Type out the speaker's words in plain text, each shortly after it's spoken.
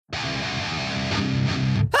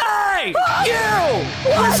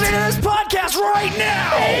listening to this podcast right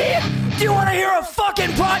now. Do you want to hear a fucking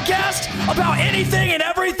podcast about anything and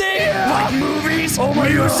everything? Like movies,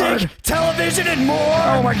 music, television, and more?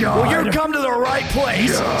 Oh my God. Well, you've come to the right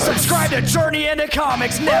place. Subscribe to Journey into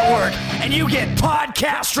Comics Network, and you get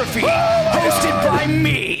Podcastrophe, hosted by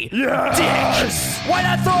me, Dick. Why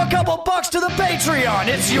not throw a couple bucks to the Patreon?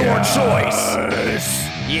 It's your choice.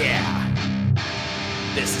 Yeah.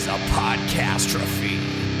 This is a Podcastrophe.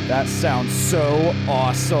 That sounds so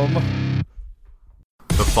awesome.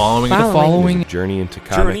 The following Following. is a Journey into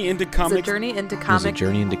Comics. Journey into It's a Comics journey into Is a comic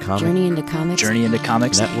Journey into Comics. Journey into comics. Journey into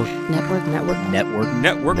Comics Network.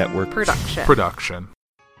 Network Production. Production.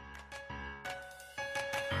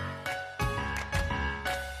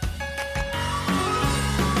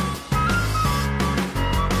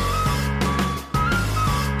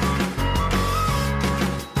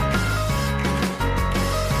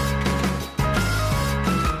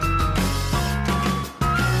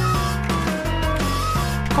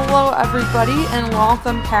 Hello, everybody, and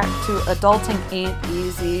welcome back to Adulting Ain't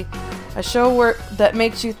Easy, a show that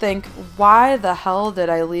makes you think, why the hell did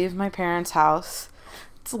I leave my parents' house?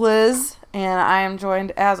 It's Liz, and I am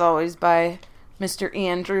joined, as always, by Mr.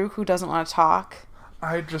 Andrew, who doesn't want to talk.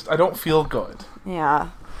 I don't feel good. Yeah,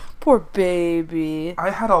 poor baby. I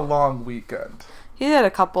had a long weekend. He had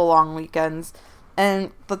a couple long weekends,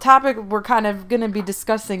 and the topic we're kind of going to be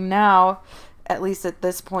discussing now, at least at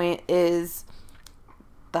this point, is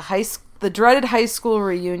the dreaded high school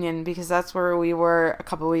reunion, because that's where we were a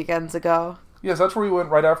couple weekends ago. Yes, that's where we went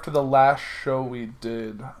right after the last show we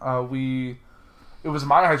did. It was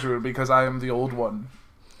my high school because I am the old one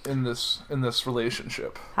in this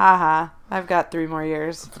relationship. Haha, I've got 3 more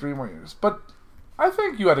years. 3 more years. But I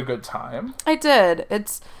think you had a good time. I did.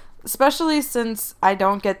 It's especially since I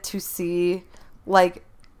don't get to see, like,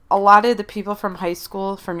 a lot of the people from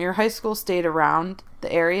your high school stayed around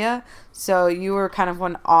the area, so you were kind of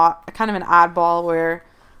an oddball where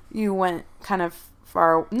you went kind of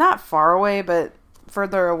not far away, but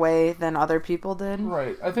further away than other people did.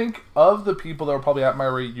 Right. I think of the people that were probably at my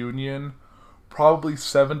reunion, probably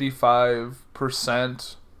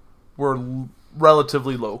 75% were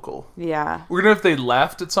relatively local. Yeah. Even if they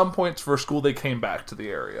left at some point for school, they came back to the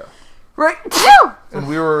area. Right. And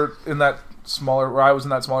we were in that I was in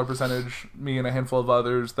that smaller percentage, me and a handful of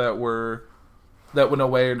others that went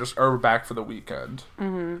away and just are back for the weekend.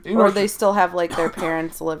 Mm-hmm. Or they still have, like, their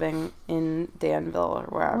parents living in Danville or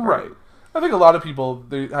wherever. Right. I think a lot of people,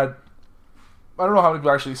 I don't know how many people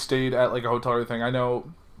actually stayed at, like, a hotel or anything. I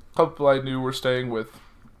know a couple people I knew were staying with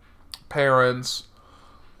parents.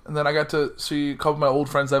 And then I got to see a couple of my old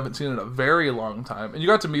friends I haven't seen in a very long time. And you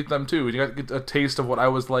got to meet them, too. And you got to get a taste of what I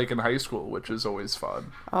was like in high school, which is always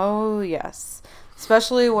fun. Oh, yes.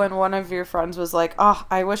 Especially when one of your friends was like, oh,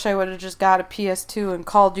 I wish I would have just got a PS2 and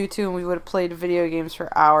called you two and we would have played video games for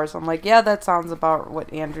hours. I'm like, yeah, that sounds about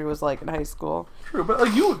what Andrew was like in high school. True,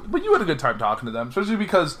 but you had a good time talking to them. Especially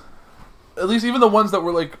because, at least even the ones that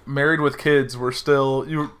were, like, married with kids were still,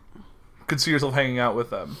 you could see yourself hanging out with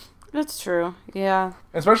them. That's true, yeah.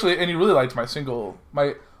 And you really liked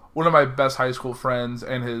one of my best high school friends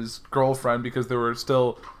and his girlfriend, because they were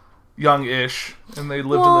still young-ish, and they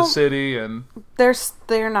lived in the city, and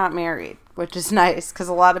they're not married, which is nice, because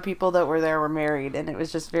a lot of people that were there were married, and it was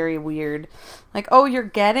just very weird. Like, oh, you're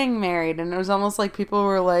getting married, and it was almost like people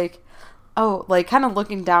were like, oh, like, kind of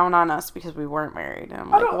looking down on us because we weren't married. And I'm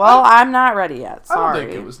like, I'm not ready yet, sorry. I don't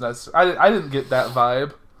think it was necessary. I didn't get that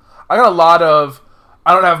vibe. I got a lot of,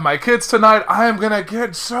 I don't have my kids tonight, I am gonna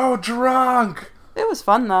get so drunk. It was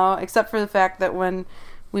fun, though, except for the fact that when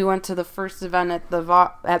we went to the first event at the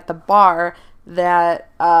bar, that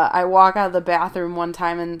I walk out of the bathroom one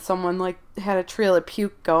time and someone, like, had a trail of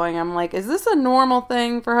puke going. I'm like, is this a normal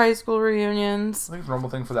thing for high school reunions? I think it's a normal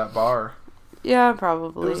thing for that bar. Yeah,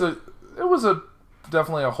 probably. It was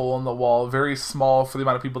definitely a hole in the wall, very small for the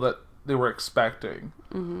amount of people that they were expecting.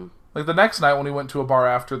 Mm-hmm. Like, the next night when we went to a bar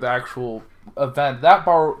after the actual event, that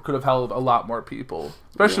bar could have held a lot more people,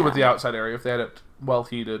 especially with the outside area if they had it well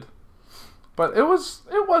heated. But it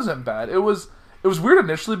wasn't bad. It was weird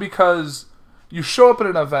initially because you show up at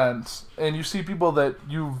an event and you see people that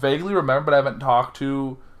you vaguely remember but haven't talked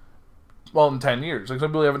to, well, in 10 years. Like, some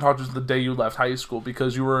people you haven't talked to since the day you left high school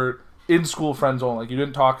because you were in school friends only. Like, you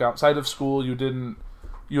didn't talk outside of school. You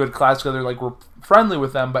had class together, like, were friendly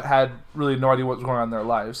with them but had really no idea what was going on in their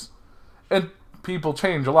lives. And people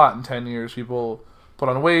change a lot in 10 years. People put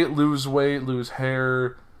on weight, lose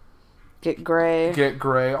hair, get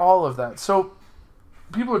gray, all of that. So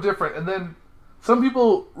people are different. And then some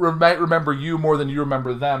people might remember you more than you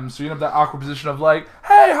remember them, so you have that awkward position of like,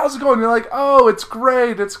 hey, how's it going? And you're like, oh, it's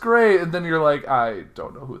great, and then you're like, I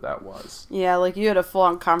don't know who that was. Yeah, like you had a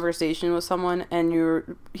full-on conversation with someone,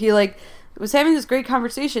 and he like was having this great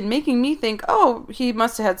conversation, making me think, oh, he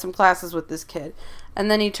must have had some classes with this kid. And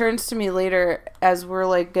then he turns to me later as we're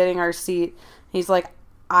like getting our seat. He's like,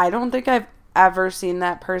 I don't think I've ever seen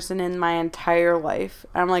that person in my entire life.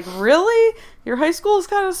 And I'm like, really? Your high school is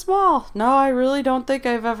kind of small. No, I really don't think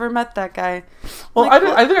I've ever met that guy. Well, like,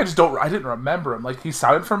 I didn't remember him. Like, he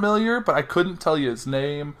sounded familiar, but I couldn't tell you his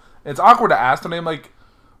name. It's awkward to ask the name. Like,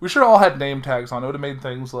 we should have all had name tags on. It would have made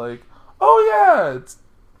things like, oh yeah, it's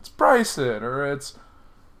Bryson, or it's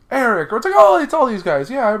Eric, or it's like, oh, it's all these guys.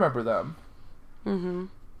 Yeah, I remember them. Mm-hmm.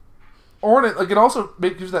 Or it also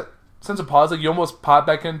gives that sense of pause. Like, you almost pop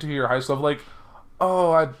back into your high school, like,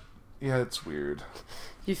 oh, yeah, it's weird.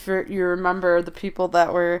 You remember the people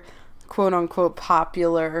that were quote unquote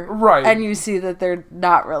popular, right? And you see that they're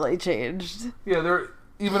not really changed. Yeah,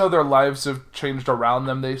 even though their lives have changed around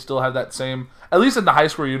them, they still have that same. At least in the high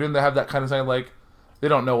school reunion, they have that kind of thing. Like, they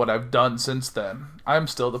don't know what I've done since then. I'm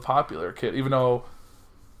still the popular kid, even though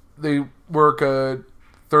they work a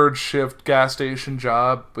third shift gas station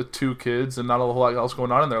job with 2 kids and not a whole lot else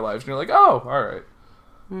going on in their lives. And you're like, oh, all right.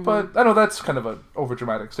 Mm-hmm. But I know that's kind of an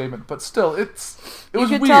overdramatic statement, but still, it was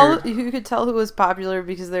weird. You could tell who was popular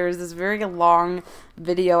because there was this very long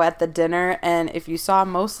video at the dinner, and if you saw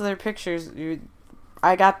most of their pictures,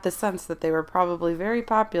 I got the sense that they were probably very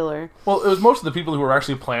popular. Well, it was most of the people who were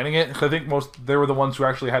actually planning it. I think they were the ones who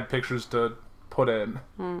actually had pictures to put in.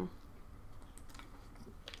 And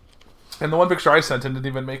the one picture I sent in didn't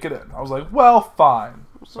even make it in. I was like, well, fine.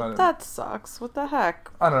 So that sucks. What the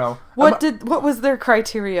heck? I don't know. What was their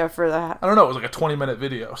criteria for that? I don't know. It was like a 20-minute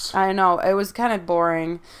video. I know. It was kind of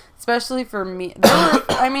boring, especially for me.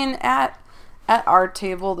 I mean, at our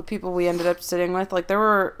table, the people we ended up sitting with, like, there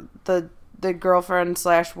were the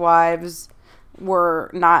girlfriend/wives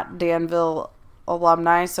were not Danville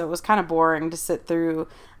alumni, so it was kind of boring to sit through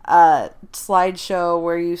a slideshow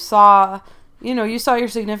where you saw your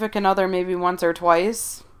significant other maybe once or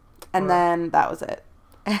twice, and then that was it.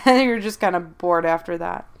 And you're just kind of bored after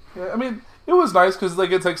that. Yeah, I mean, it was nice because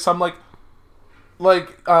like it's like some like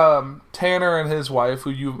Tanner and his wife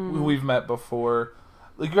who we've met before.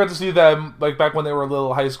 Like, you got to see them like back when they were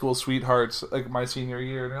little high school sweethearts, like my senior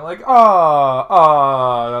year, and you're like,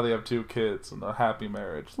 now they have 2 kids and a happy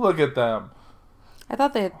marriage. Look at them. I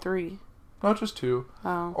thought they had 3. No, just 2.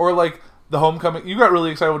 Oh. Or like the homecoming. You got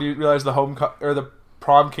really excited when you realized the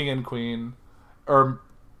prom king and queen were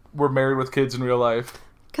married with kids in real life.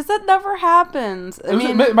 Because that never happens.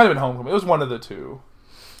 It might have been homecoming. It was one of the 2.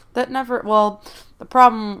 The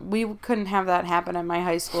problem, we couldn't have that happen at my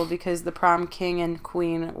high school because the prom king and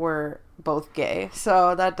queen were both gay.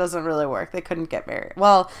 So that doesn't really work. They couldn't get married.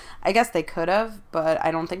 Well, I guess they could have, but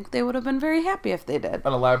I don't think they would have been very happy if they did.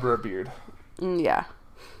 An elaborate beard. Yeah.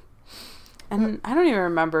 And I don't even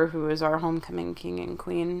remember who was our homecoming king and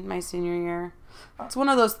queen my senior year. It's one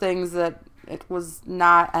of those things that it was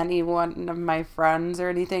not any one of my friends or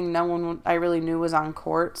anything. No one I really knew was on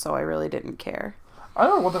court, so I really didn't care. I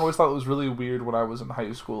know one thing I always thought was really weird when I was in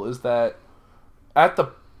high school is that at the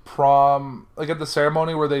prom, like at the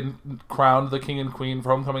ceremony where they crowned the king and queen for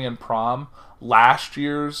homecoming and prom, last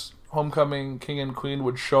year's homecoming king and queen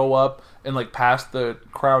would show up and like pass the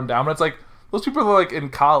crown down. But it's like, those people are like in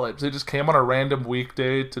college. They just came on a random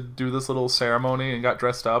weekday to do this little ceremony and got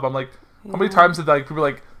dressed up. I'm like, how many times did like people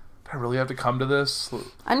like, do I really have to come to this?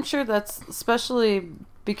 I'm sure that's, especially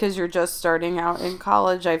because you're just starting out in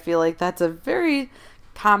college, I feel like that's a very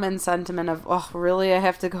common sentiment of, oh, really, I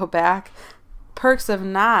have to go back? Perks of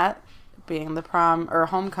not being the prom or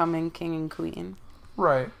homecoming king and queen.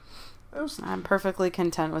 Right. I'm perfectly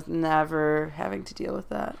content with never having to deal with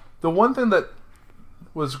that. The one thing that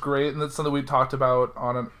was great, and that's something we talked about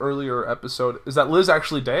on an earlier episode, is that Liz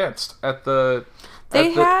actually danced at the...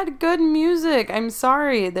 They had good music. I'm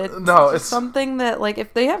sorry. It's something that, like,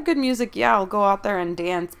 if they have good music, yeah, I'll go out there and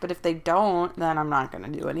dance. But if they don't, then I'm not going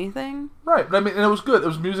to do anything. Right. But I mean, and it was good. It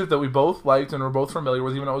was music that we both liked and were both familiar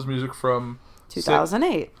with, even though it was music from...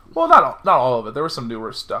 2008. Well, not all of it. There was some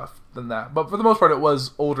newer stuff than that. But for the most part, it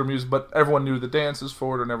was older music. But everyone knew the dances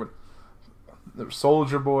for it. And there was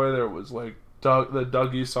Soldier Boy. There was, like, the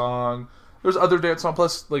Dougie song. There was other dance songs,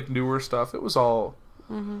 plus, like, newer stuff. It was all...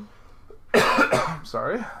 Mm-hmm.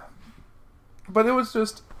 Sorry. But it was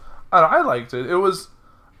just, I liked it. It was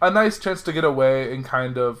a nice chance to get away and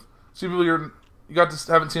kind of see people you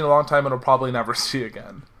haven't seen in a long time and will probably never see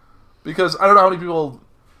again. Because I don't know how many people,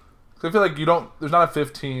 I feel like there's not a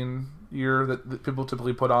 15 year that people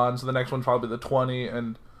typically put on. So the next one's probably the 20,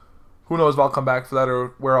 and who knows if I'll come back for that or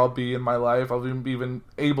where I'll be in my life. I'll even be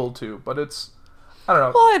able to, but it's, I don't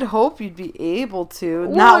know. Well, I'd hope you'd be able to.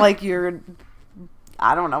 Well, Not like you're,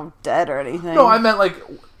 I don't know, dead or anything. No, I meant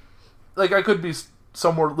like I could be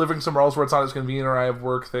somewhere, living somewhere else where it's not as convenient or I have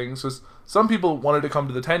work things. Because some people wanted to come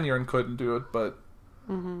to the 10-year and couldn't do it, but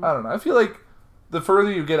I don't know. I feel like the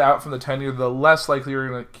further you get out from the 10-year, the less likely you're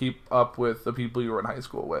going to keep up with the people you were in high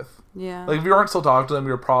school with. Yeah. Like, if you aren't still talking to them,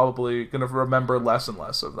 you're probably going to remember less and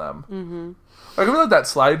less of them. Mm-hmm. Like, I feel like that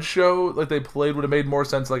slideshow, like, they played would have made more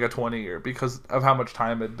sense like a 20-year because of how much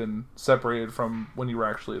time had been separated from when you were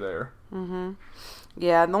actually there. Mm-hmm.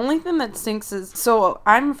 Yeah, the only thing that stinks is... So,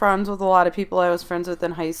 I'm friends with a lot of people I was friends with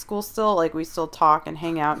in high school still. Like, we still talk and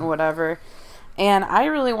hang out and whatever. And I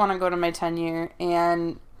really want to go to my 10-year,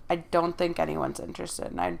 and I don't think anyone's interested.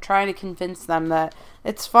 And I'm trying to convince them that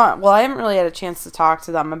it's fun. Well, I haven't really had a chance to talk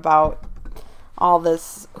to them about all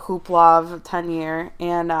this hoopla of 10-year.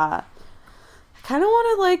 And I kind of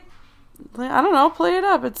want to, like, I don't know, play it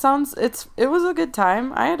up. It was a good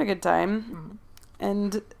time. I had a good time.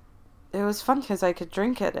 And it was fun because I could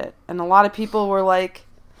drink at it. And a lot of people were like,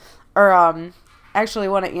 actually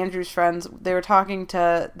one of Andrew's friends, they were talking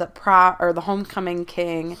to the homecoming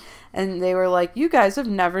king, and they were like, you guys have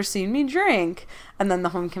never seen me drink. And then the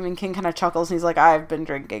homecoming king kind of chuckles and he's like, I've been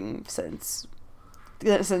drinking since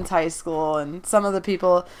high school. And some of the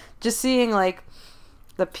people, just seeing like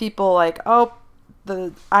the people like,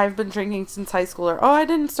 I've been drinking since high school, or I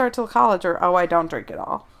didn't start till college, or I don't drink at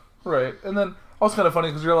all. Right. And then also kind of funny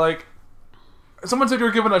because you're like, someone said you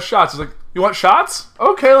were giving us shots. It's like, you want shots?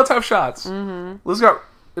 Okay, let's have shots. Mm-hmm. Liz got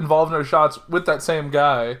involved in her shots with that same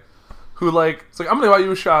guy who, like, it's like, I'm going to buy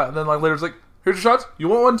you a shot. And then, like, later it's like, here's your shots. You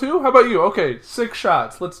want one too? How about you? Okay, 6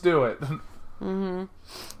 shots. Let's do it. Mm-hmm.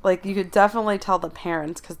 Like, you could definitely tell the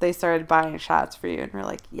parents because they started buying shots for you. And we're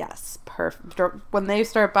like, yes, perfect. When they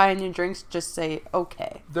start buying you drinks, just say,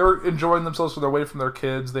 okay. They're enjoying themselves so they're away from their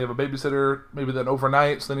kids. They have a babysitter, maybe then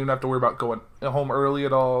overnight, so they don't even have to worry about going home early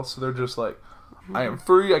at all. So they're just like, I am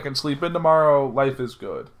free, I can sleep in tomorrow, life is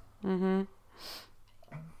good. Mm-hmm.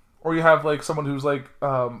 Or you have, like, someone who's, like,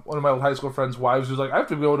 one of my old high school friends' wives who's like, I have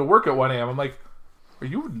to go to work at 1 a.m. I'm like, are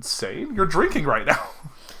you insane? You're drinking right now.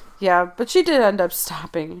 Yeah, but she did end up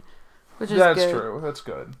stopping, which is That's good. true, that's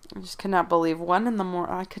good. I just could not believe 1 in the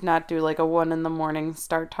morning. I could not do, like, a 1 in the morning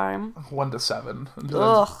start time. 1 to 7.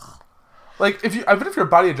 Ugh. Like, if your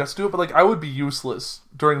body adjusts to it, but, like, I would be useless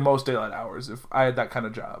during most daylight hours if I had that kind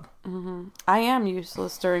of job. Mm-hmm. I am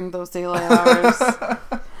useless during those daylight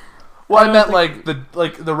hours. Well, I meant, like,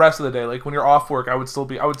 the rest of the day. Like, when you're off work, I would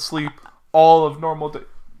sleep all of normal day.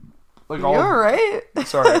 Like, all You're right.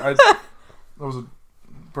 Sorry, that was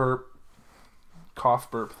a cough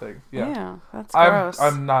burp thing. Yeah, that's gross.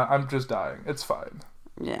 I'm just dying. It's fine.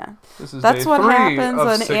 Yeah. This is That's day what 3 happens of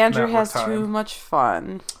when sick Andrew network has time. too much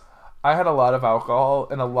fun. I had a lot of alcohol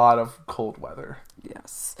and a lot of cold weather.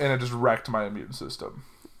 Yes. And it just wrecked my immune system.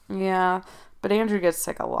 Yeah, but Andrew gets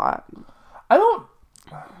sick a lot. I don't...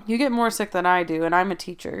 You get more sick than I do, and I'm a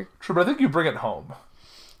teacher. True, but I think you bring it home.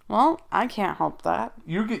 Well, I can't help that.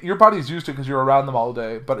 Your body's used to it because you're around them all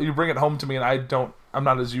day, but you bring it home to me and I'm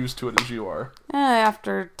not as used to it as you are.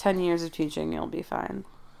 After 10 years of teaching, you'll be fine.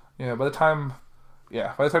 Yeah, by the time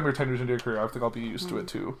you're 10 years into your career, I think I'll be used to it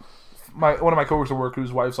too. One of my coworkers at work,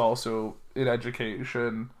 whose wife's also in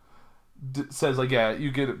education, says, like, yeah,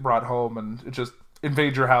 you get it brought home and it just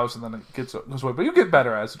invades your house and then it goes away. But you get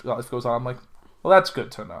better as life goes on. I'm like, well, that's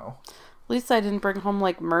good to know. At least I didn't bring home,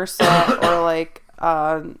 like, MRSA or, like,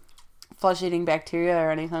 flesh-eating bacteria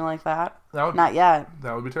or anything like that. Not yet.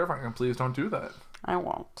 That would be terrifying. And please don't do that. I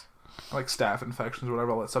won't. Like staph infections or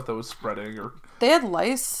whatever, all that stuff that was spreading. Or They had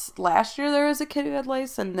lice. Last year there was a kid who had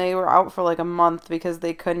lice, and they were out for, like, a month because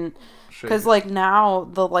they couldn't... Because, like, now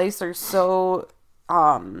the lice are so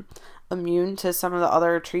immune to some of the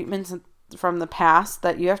other treatments from the past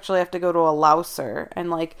that you actually have to go to a louser. And,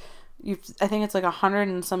 like, I think it's like $100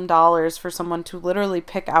 and some for someone to literally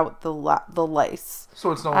pick out the lice.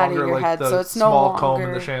 So it's no out of longer your like head. the So it's small no comb longer...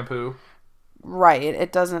 in the shampoo. Right.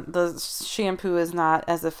 It doesn't... The shampoo is not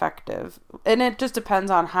as effective. And it just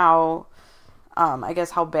depends on how... I guess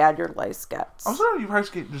how bad your lice gets. I'm sorry, you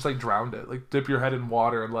probably just like drowned it. Like dip your head in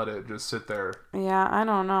water and let it just sit there. Yeah, I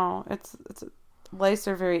don't know. Lice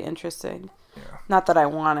are very interesting. Yeah. Not that I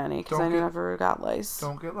want any, because I never got lice.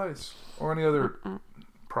 Don't get lice. Or any other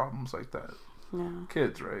problems like that. Yeah.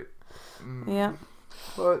 Kids, right? Yeah.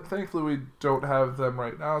 But thankfully we don't have them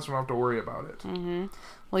right now, so we don't have to worry about it.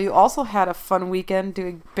 Well, you also had a fun weekend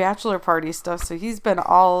doing bachelor party stuff, so he's been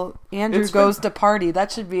all Andrew It's goes been- to party.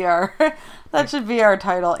 That should be our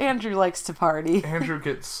title. Andrew likes to party. Andrew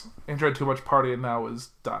had too much party and now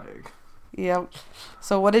is dying. Yep.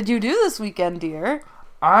 So what did you do this weekend, dear?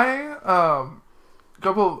 A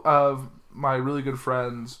couple of my really good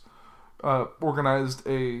friends organized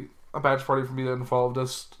a bachelor party for me that involved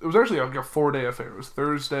us. It was actually like a 4-day affair. It was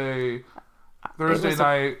Thursday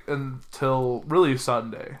night until really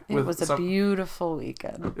Sunday. It was a beautiful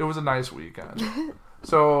weekend. It was a nice weekend.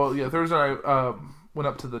 So yeah, Thursday night went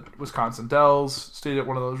up to the Wisconsin Dells, stayed at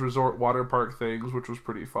one of those resort water park things, which was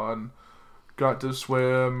pretty fun. Got to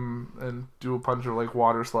swim and do a bunch of like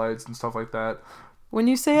water slides and stuff like that. When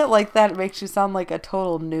you say it like that, it makes you sound like a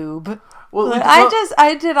total noob. Well, Like,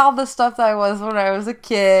 I did all the stuff that I was when I was a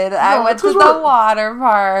kid. I went to the water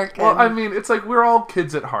park. Well, I mean, it's like we're all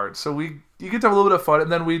kids at heart, so you get to have a little bit of fun, and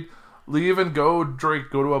then we'd leave and go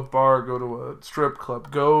drink, go to a bar, go to a strip club,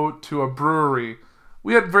 go to a brewery.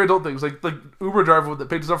 We had very adult things, like Uber driver that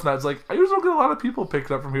picked us up from that. It's like, I usually don't get a lot of people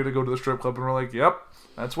picked up from here to go to the strip club, and we're like, yep,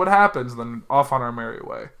 that's what happens, and then off on our merry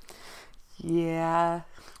way. Yeah.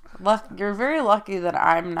 You're very lucky that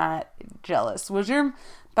I'm not jealous. Was your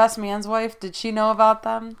best man's wife, did she know about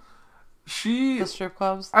them? The strip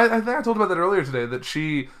clubs? I think I told about that earlier today, that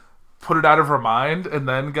she put it out of her mind and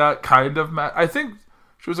then got kind of mad. I think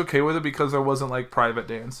she was okay with it because there wasn't like private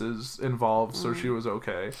dances involved, so she was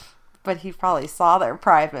okay. But he probably saw their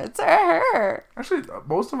privates. Actually,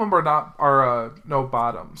 most of them are no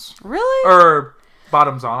bottoms. Really? Or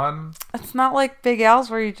bottoms on. It's not like Big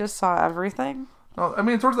Al's where you just saw everything. No, I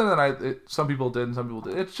mean, towards the end of the night, some people did and some people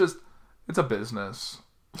did. It's a business.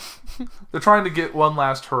 They're trying to get one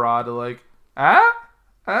last hurrah to like,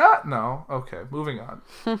 no, okay, moving on.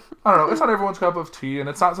 I don't know, it's not everyone's cup of tea, and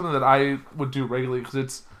it's not something that I would do regularly because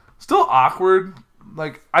it's still awkward.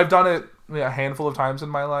 Like, I've done it a handful of times in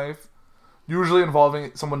my life, usually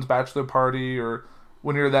involving someone's bachelor party or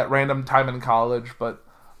when you're that random time in college, but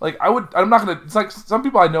like, I'm not gonna, it's like some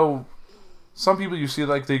people I know. Some people you see,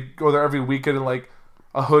 like, they go there every weekend in, like,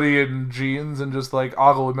 a hoodie and jeans and just, like,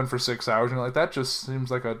 ogle women for 6 hours. And you're like, that just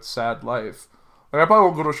seems like a sad life. Like, I probably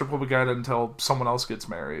won't go to a strip club again until someone else gets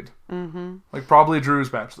married. Mm-hmm. Like, probably Drew's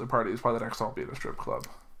bachelor party is probably the next time I'll be at a strip club.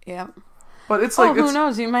 Yep. But it's like... who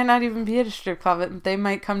knows? You might not even be at a strip club. They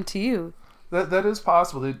might come to you. That is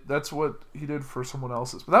possible. That's what he did for someone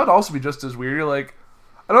else's. But that would also be just as weird. You're like...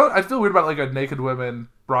 I feel weird about, like, a naked woman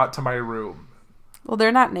brought to my room. Well,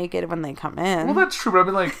 they're not naked when they come in. Well, that's true, but I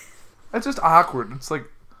mean, like, it's just awkward. It's like,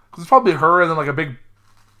 because it's probably her and then, like, a big,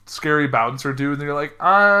 scary bouncer dude, and then you're like,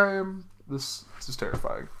 this is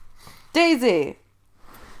terrifying. Daisy!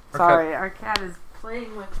 Sorry, our cat is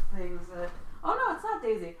playing with things that... Oh, no, it's not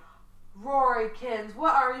Daisy. Rorykins,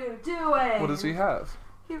 what are you doing? What does he have?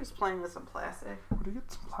 He was playing with some plastic. Where did he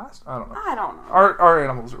get some plastic? I don't know. I don't know. Our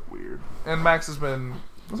animals are weird. And Max has been...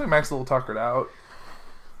 Looks like Max is a little tuckered out.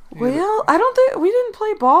 Well, I don't think... We didn't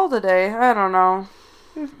play ball today. I don't know.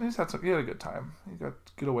 He had a good time. He got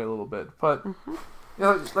to get away a little bit. But,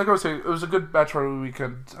 yeah, like I was saying, it was a good bachelor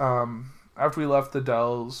weekend. After we left the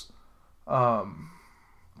Dells,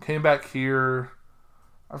 came back here.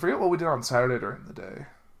 I forget what we did on Saturday during the day.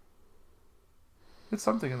 It's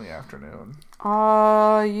something in the afternoon.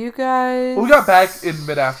 You guys... Well, we got back in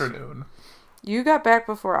mid-afternoon. You got back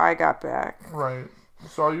before I got back. Right.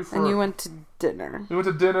 Saw you for... And you went to dinner. We went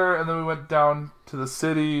to dinner, and then we went down to the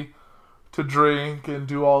city to drink and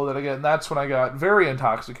do all that again. And that's when I got very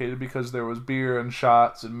intoxicated because there was beer and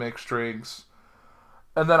shots and mixed drinks.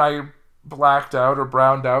 And then I blacked out or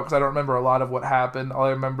browned out because I don't remember a lot of what happened. All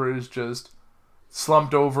I remember is just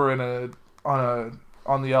slumped over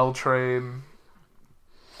on the L train,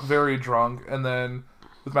 very drunk, and then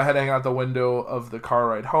with my head hanging out the window of the car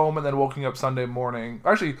ride home, and then waking up Sunday morning,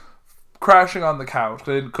 actually crashing on the couch.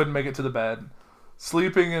 I couldn't make it to the bed,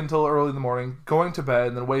 sleeping until early in the morning, going to bed,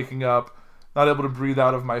 and then waking up, not able to breathe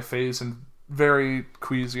out of my face, and very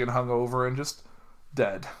queasy and hungover, and just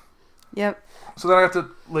dead. Yep. So then I have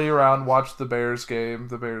to lay around, watch the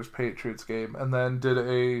Bears-Patriots game, and then did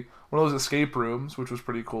one of those escape rooms, which was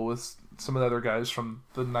pretty cool, with some of the other guys from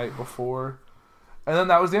the night before. And then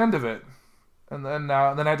that was the end of it. And then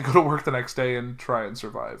I had to go to work the next day and try and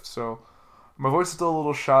survive. So my voice is still a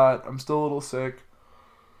little shot. I'm still a little sick.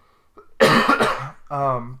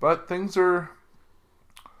 But things are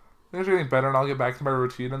getting better, and I'll get back to my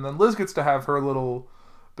routine. And then Liz gets to have her little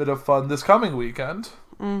bit of fun this coming weekend.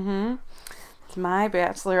 It's my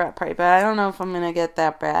bachelorette party, but I don't know if I'm going to get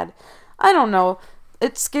that bad. I don't know.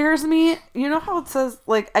 it scares me. You know how it says,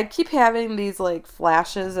 like, I keep having these, like,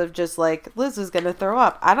 flashes of just, like, Liz is going to throw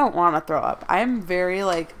up. I don't want to throw up. I'm very,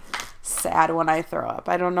 like, sad when I throw up.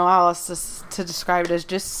 I don't know how else to describe it as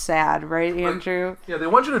just sad, right, Andrew? Yeah, they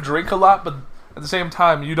want you to drink a lot, but at the same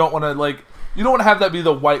time, you don't want to, like, you don't want to have that be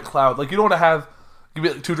the white cloud. Like, you don't want to have, you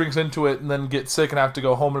get like 2 drinks into it and then get sick and have to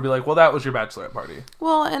go home and be like, well, that was your bachelorette party.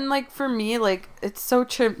 Well, and, like, for me, like, it's so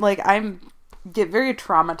like, get very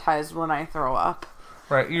traumatized when I throw up.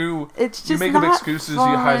 Right, you make not up excuses.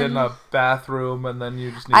 fun. You hide in a bathroom, and then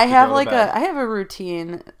you just need I to have go like to bed. I have a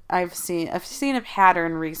routine. I've seen a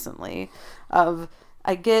pattern recently of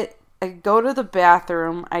I go to the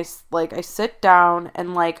bathroom. I sit down,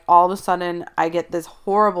 and like all of a sudden I get this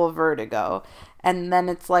horrible vertigo, and then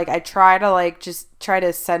it's like I try to like just try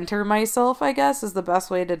to center myself. I guess is the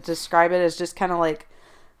best way to describe it. Is just kind of like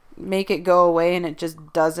make it go away, and it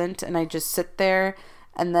just doesn't, and I just sit there.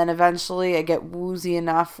 And then eventually I get woozy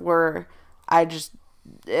enough where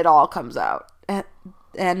it all comes out.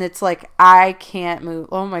 And it's like, I can't move.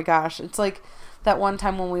 Oh my gosh. It's like that one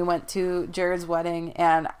time when we went to Jared's wedding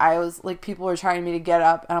and I was like, people were trying me to get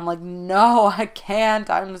up. And I'm like, no, I can't.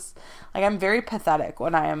 I'm very pathetic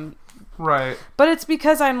when I am. Right. But it's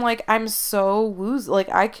because I'm so woozy. Like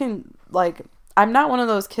I'm not one of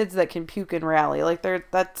those kids that can puke and rally. Like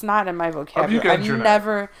that's not in my vocabulary.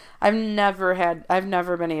 I've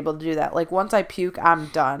never been able to do that. Like once I puke, I'm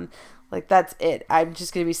done. Like that's it. I'm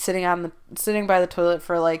just gonna be sitting by the toilet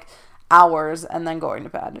for like hours and then going to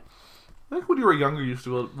bed. I think when you were younger, you used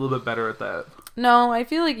to be a little bit better at that. No, I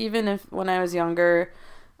feel like even if when I was younger,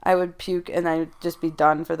 I would puke and I'd just be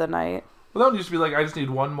done for the night. Well, that would just be like, I just need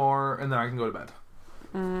one more and then I can go to bed.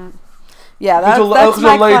 Yeah, that's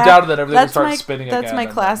my lay down, and then everything will start spinning again. That's my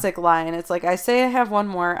classic line. It's like I say I have one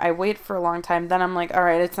more, I wait for a long time, then I'm like, all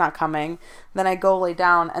right, it's not coming. Then I go lay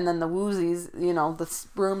down, and then the woozies, the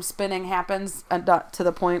room spinning happens to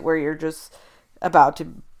the point where you're just about to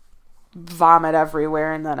vomit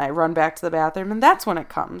everywhere, and then I run back to the bathroom, and that's when it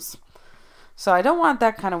comes. So I don't want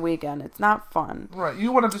that kind of weekend. It's not fun. Right.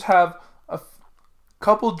 You want to just have a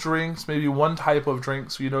couple drinks, maybe one type of drink,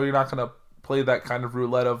 so you're not going to play that kind of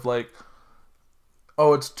roulette of like,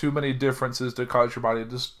 oh, it's too many differences to cause your body.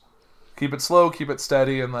 Just keep it slow, keep it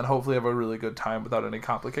steady, and then hopefully have a really good time without any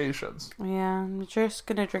complications. Yeah, I'm just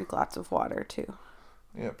going to drink lots of water, too.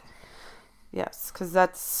 Yep. Yes, because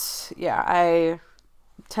I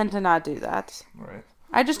tend to not do that. Right.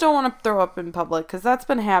 I just don't want to throw up in public, because that's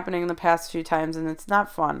been happening the past few times, and it's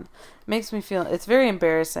not fun. It makes me feel, it's very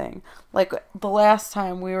embarrassing. Like, the last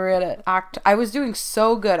time we were at I was doing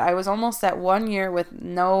so good. I was almost at 1 year with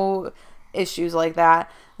no issues like that,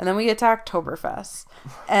 and then we get to Oktoberfest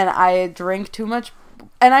and I drink too much,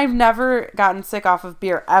 and I've never gotten sick off of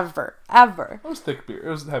beer ever. It was thick beer. It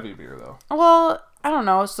was heavy beer though. Well, I don't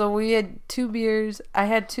know. So we had 2 beers. I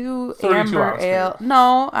had 2 amber ale. Beer.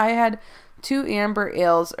 No, I had 2 amber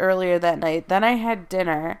ales earlier that night. Then I had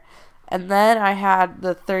dinner, and then I had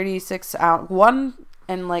the 36 ounce one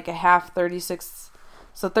and like a half 36.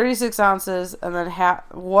 So 36 ounces, and then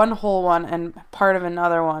one whole one and part of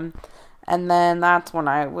another one. And then that's when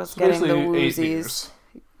I was getting the woozies.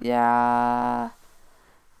 Yeah.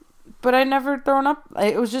 But I never thrown up.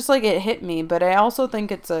 It was just like it hit me. But I also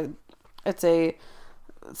think it's a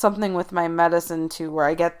something with my medicine too, where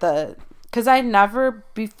I get because I never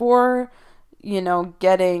before, being on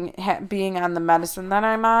the medicine that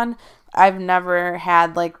I'm on, I've never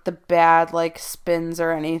had like the bad like spins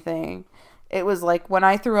or anything. It was like when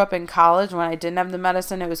I threw up in college, when I didn't have the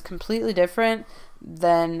medicine, it was completely different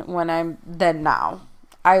than now.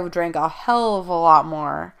 I drank a hell of a lot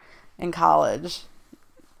more in college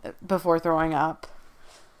before throwing up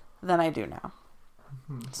than I do now.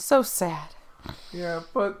 Mm-hmm. So sad. Yeah,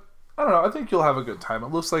 but I don't know. I think you'll have a good time.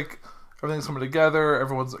 It looks like everything's coming together.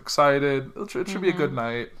 Everyone's excited. It should be a good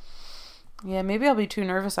night. Yeah, maybe I'll be too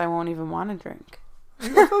nervous. I won't even want to drink. I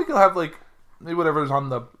feel like you'll have like maybe whatever's on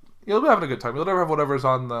the. You'll be having a good time. You'll never have whatever's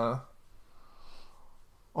on the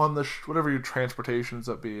whatever your transportation ends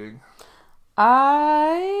up being.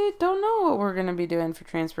 I don't know what we're going to be doing for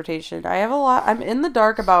transportation. I'm in the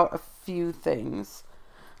dark about a few things.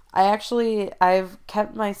 I've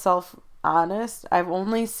kept myself honest. I've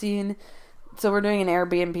only seen, so we're doing an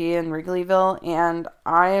Airbnb in Wrigleyville, and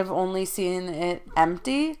I've only seen it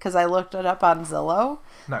empty because I looked it up on Zillow.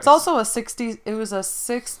 Nice. It's also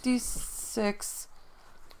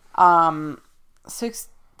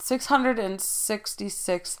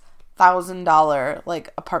 $666,000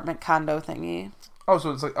 like apartment condo thingy. Oh,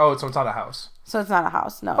 so it's not a house. So it's not a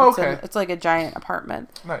house. No. Okay. It's like a giant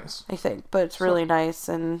apartment. Nice. I think, but it's really nice,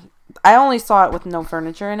 and I only saw it with no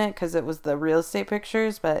furniture in it because it was the real estate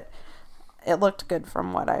pictures, but it looked good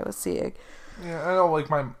from what I was seeing. Yeah, I know, like,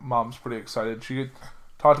 my mom's pretty excited. She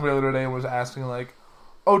talked to me the other day and was asking, like,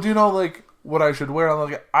 oh, do you know, like, what I should wear?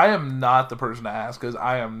 I'm like, I am not the person to ask because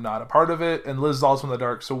I am not a part of it, and Liz is also in the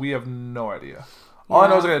dark, so we have no idea. All I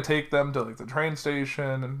know is I gotta take them to, like, the train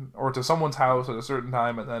station or to someone's house at a certain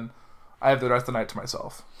time, and then I have the rest of the night to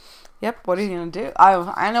myself. Yep, what are you going to do?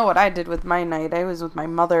 I know what I did with my night. I was with my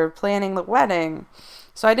mother planning the wedding,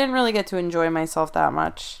 so I didn't really get to enjoy myself that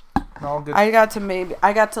much. I got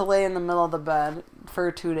to lay in the middle of the bed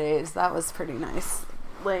for 2 days. That was pretty nice.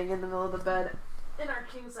 Laying in the middle of the bed in our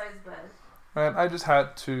king-size bed. And I just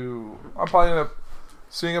had to... I'm probably end up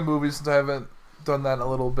seeing a movie since I haven't done that in a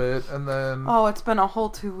little bit, and then... Oh, it's been a whole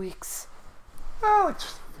 2 weeks. Like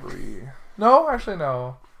 3. No, actually,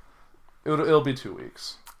 no. It'll be 2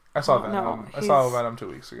 weeks. I saw Venom. No, I saw Venom 2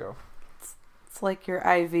 weeks ago. It's like your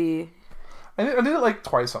IV. I did it like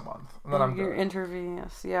twice a month, and then I'm your done.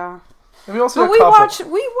 intravenous, yeah. And we also But we watch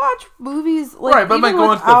movies like right, but I'm like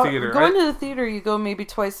going to the theater. Going to the theater, you go maybe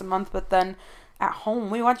twice a month, but then at home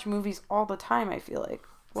we watch movies all the time. I feel like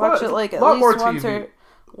watch it like at least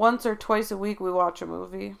once or twice a week. We watch a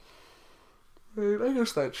movie. Right, I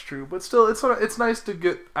guess that's true, but still, it's nice to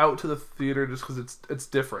get out to the theater just because it's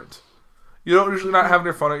different. You don't usually not having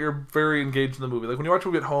your phone out. You're very engaged in the movie. Like when you watch a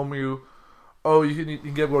movie at home, you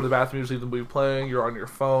can go to the bathroom. You just leave the movie playing. You're on your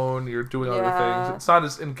phone. You're doing other things. It's not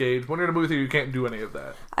as engaged. When you're in a movie theater, you can't do any of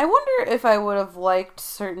that. I wonder if I would have liked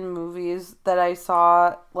certain movies that I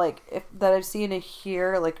saw, like that I've seen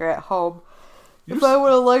here, like or at home. If I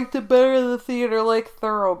would have liked it better in the theater, like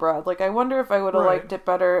Thoroughbred. Like, I wonder if I would have liked it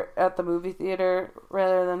better at the movie theater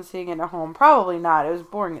rather than seeing it at home. Probably not. It was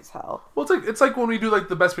boring as hell. Well, it's like when we do, like,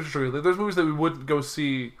 the Best Picture trivia. Like, there's movies that we wouldn't go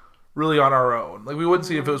see really on our own. Like, we wouldn't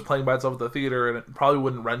see if it was playing by itself at the theater, and it probably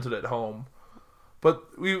wouldn't rent it at home.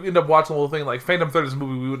 But we end up watching the whole thing. Like, Phantom Thread is a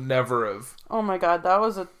movie we would never have. Oh, my God. That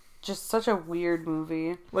was just such a weird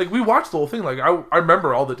movie. Like, we watched the whole thing. Like, I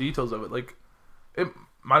remember all the details of it. Like, it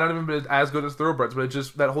might not even be as good as Thoroughbreds, but it's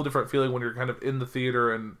just that whole different feeling when you're kind of in the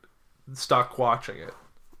theater and stuck watching it.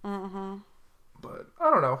 Mm-hmm. But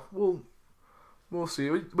I don't know. We'll see.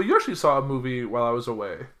 But you actually saw a movie while I was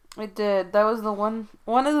away. I did. That was the one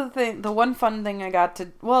fun thing I got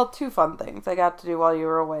to. Well, 2 fun things I got to do while you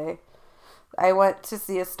were away. I went to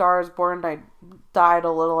see A Star Is Born. And I died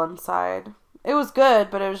a little inside. It was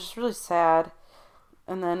good, but it was just really sad.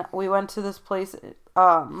 And then we went to this place.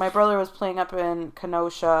 My brother was playing up in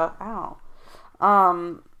Kenosha.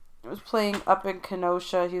 Was playing up in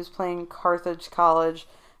Kenosha. He was playing Carthage College.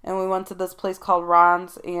 And we went to this place called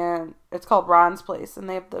Ron's. And it's called Ron's Place. And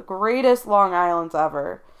they have the greatest Long Islands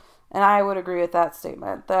ever. And I would agree with that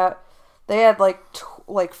statement. That they had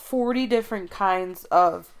like 40 different kinds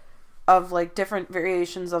of like different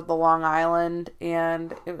variations of the Long Island.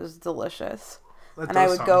 And it was delicious. And I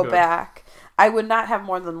would go back. I would not have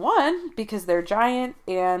more than one because they're giant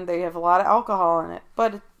and they have a lot of alcohol in it.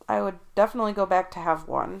 But I would definitely go back to have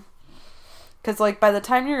one. Because, like, by the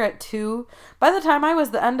time you're at 2... By the time I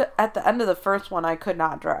was at the end of the first one, I could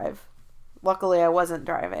not drive. Luckily, I wasn't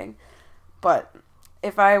driving. But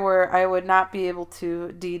if I would not be able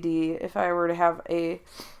to DD if I were to have a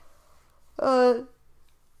Long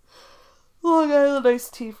Island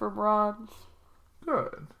iced tea from Ron.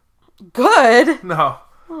 Good? No.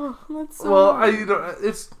 Oh, that's so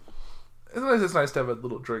it's nice to have a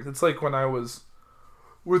little drink. It's like when I was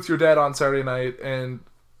with your dad on Saturday night and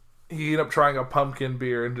he ended up trying a pumpkin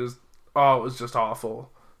beer and it was just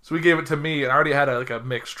awful. So we gave it to me and I already had a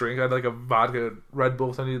mixed drink. I had like a vodka Red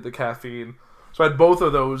Bull, so I needed the caffeine. So I had both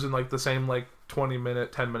of those in like the same like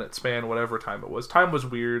 20-minute, 10-minute span, whatever time it was. Time was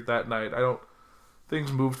weird that night.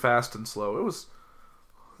 Things moved fast and slow. It was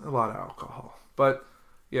a lot of alcohol. But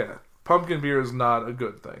yeah, pumpkin beer is not a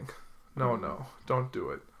good thing. No, don't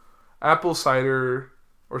do it. Apple cider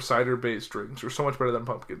or cider-based drinks are so much better than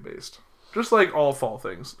pumpkin-based. Just like all fall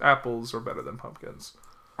things, apples are better than pumpkins.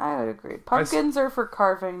 I would agree. Pumpkins are for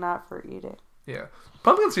carving, not for eating. Yeah.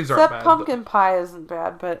 Pumpkin seeds aren't bad. Except pumpkin pie isn't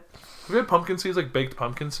bad, but... Have you had pumpkin seeds, like baked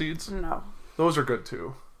pumpkin seeds? No. Those are good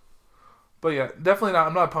too. But yeah, definitely not.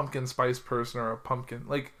 I'm not a pumpkin spice person or a pumpkin.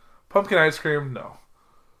 Like, pumpkin ice cream, no.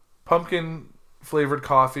 Pumpkin flavored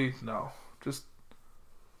coffee, no. Just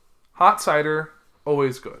hot cider,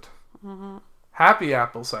 always good. Mm-hmm. Happy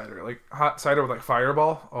apple cider, like hot cider with like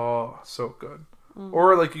Fireball, oh, so good. Mm-hmm.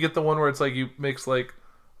 Or like you get the one where it's like you mix like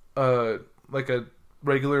a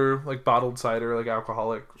regular like bottled cider, like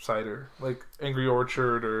alcoholic cider, like Angry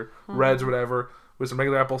Orchard or Reds or whatever, with some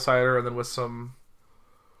regular apple cider and then with some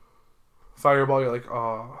Fireball. You're like,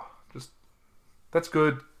 oh, just that's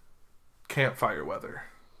good. campfire weather.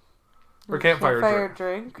 Or campfire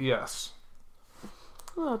drink. Yes.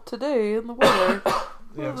 Oh, today in the weather.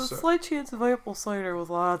 Yeah, a slight chance of apple cider with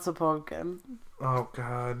lots of pumpkin. Oh,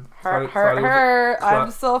 God. Hurt.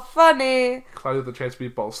 I'm so funny. Cloudy with a Chance of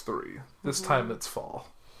Meatballs 3. This time it's fall.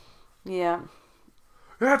 Yeah.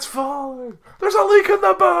 It's falling. There's a leak in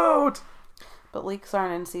the boat. But leaks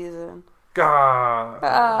aren't in season.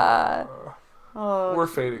 God. Oh, We're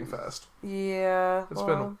fading fast. Yeah.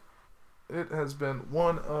 It has been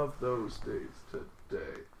one of those days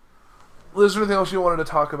today. Liz, is there anything else you wanted to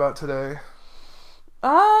talk about today?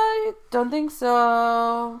 I don't think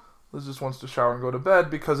so. Liz just wants to shower and go to bed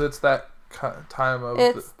because it's that time of...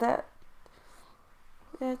 It's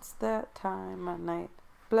that time of night.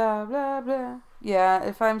 Blah, blah, blah. Yeah,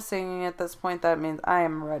 if I'm singing at this point, that means I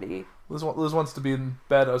am ready. Liz wants to be in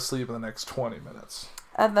bed asleep in the next 20 minutes.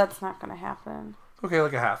 And that's not going to happen. Okay,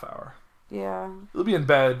 like a half hour. Yeah. You'll be in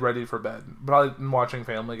bed, ready for bed. Probably watching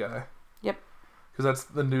Family Guy. Yep. Because that's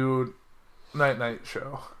the new night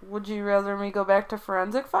show. Would you rather me go back to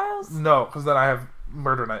Forensic Files? No, because then I have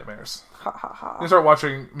murder nightmares. Ha ha ha. You start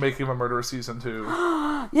watching Making a Murderer Season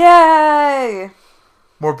 2. Yay!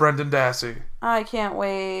 More Brendan Dassey. I can't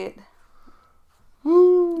wait.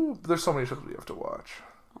 Woo! There's so many shows we have to watch.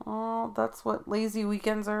 Oh, that's what lazy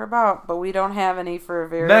weekends are about, but we don't have any for a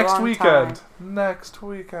very Next long weekend. time. Next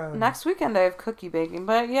weekend. Next weekend I have cookie baking,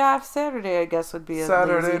 but yeah, Saturday I guess would be a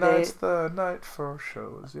Saturday lazy night's day. the night for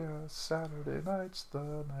shows. Yeah, Saturday night's the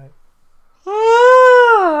night.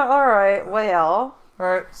 Alright, well.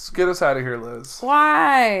 Alright, let's get us out of here, Liz.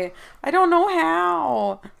 Why? I don't know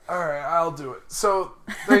how. Alright, I'll do it. So,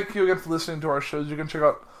 thank you again for listening to our shows. You can check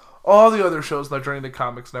out all the other shows in the Journey into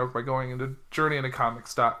Comics Network by going into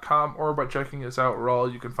journeyintocomics.com or by checking us out where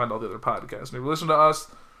you can find all the other podcasts. And if you listen to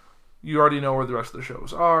us, you already know where the rest of the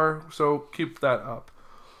shows are, so keep that up.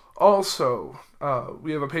 Also,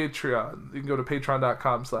 we have a Patreon. You can go to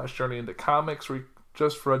patreon.com/journeyintocomics where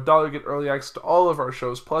just for $1 you get early access to all of our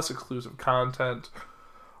shows plus exclusive content.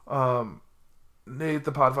 Nate,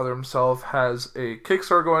 the Podfather himself, has a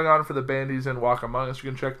Kickstarter going on for the Bandies and Walk Among Us.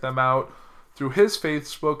 You can check them out through his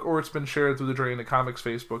Facebook, or it's been shared through the Journey into Comics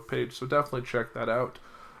Facebook page, so definitely check that out.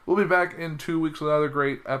 We'll be back in 2 weeks with another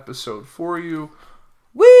great episode for you.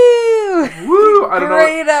 Woo! Woo!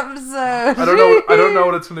 Great episode. I don't know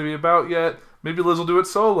what it's going to be about yet. Maybe Liz will do it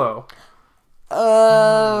solo.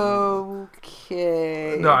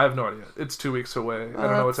 Okay. No, I have no idea. It's 2 weeks away. I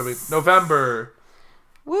don't know what's happening. November.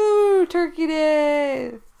 Woo! Turkey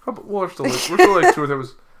Day. We're still like 2 or 3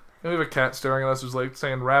 hours. And we have a cat staring at us who's like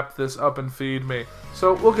saying, wrap this up and feed me.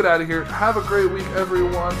 So we'll get out of here. Have a great week,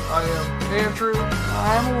 everyone. I am Andrew.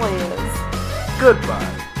 I'm Liz.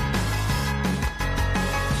 Goodbye.